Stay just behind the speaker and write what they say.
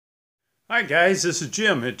Hi guys, this is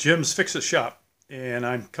Jim at Jim's Fix-It Shop, and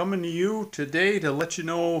I'm coming to you today to let you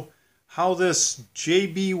know how this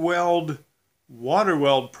J-B Weld water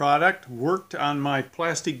weld product worked on my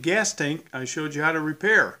plastic gas tank I showed you how to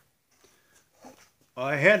repair.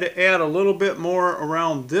 I had to add a little bit more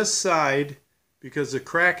around this side because the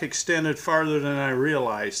crack extended farther than I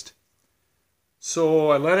realized.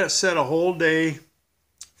 So I let it set a whole day,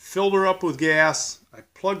 filled her up with gas, I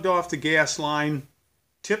plugged off the gas line,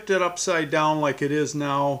 tipped it upside down like it is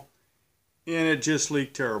now, and it just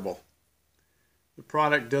leaked terrible. The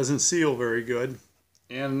product doesn't seal very good,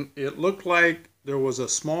 and it looked like there was a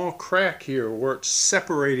small crack here where it's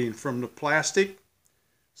separating from the plastic.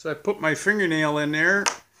 So I put my fingernail in there,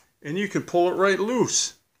 and you can pull it right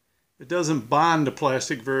loose. It doesn't bond to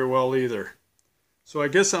plastic very well either. So I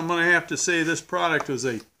guess I'm going to have to say this product was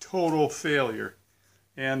a total failure,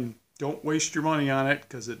 and don't waste your money on it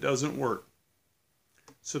because it doesn't work.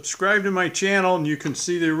 Subscribe to my channel and you can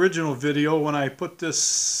see the original video when I put this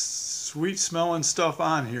sweet smelling stuff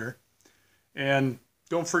on here. And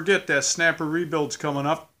don't forget that snapper rebuild's coming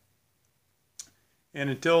up. And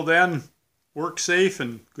until then, work safe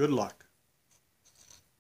and good luck.